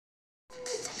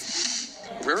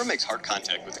Herrera makes hard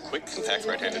contact with a quick, compact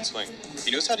right-handed swing.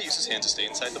 He knows how to use his hands to stay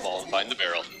inside the ball and find the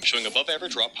barrel, showing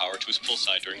above-average raw power to his pull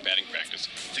side during batting practice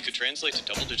that could translate to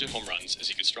double-digit home runs as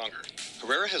he gets stronger.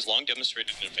 Herrera has long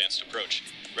demonstrated an advanced approach,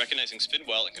 recognizing spin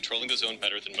well and controlling the zone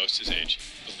better than most his age,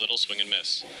 with little swing and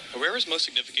miss. Herrera's most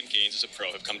significant gains as a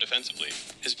pro have come defensively.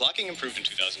 His blocking improved in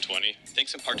 2020,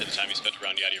 thanks in part to the time he spent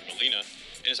around Yadier Molina,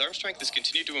 and his arm strength has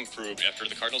continued to improve after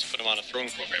the Cardinals put him on a throwing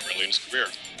program early in his career.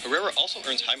 Herrera also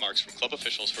earns high marks from club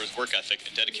officials for his work ethic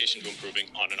and dedication to improving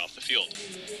on and off the field.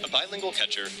 A bilingual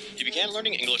catcher, he began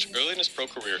learning English early in his pro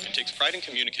career and takes pride in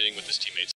communicating with his teammates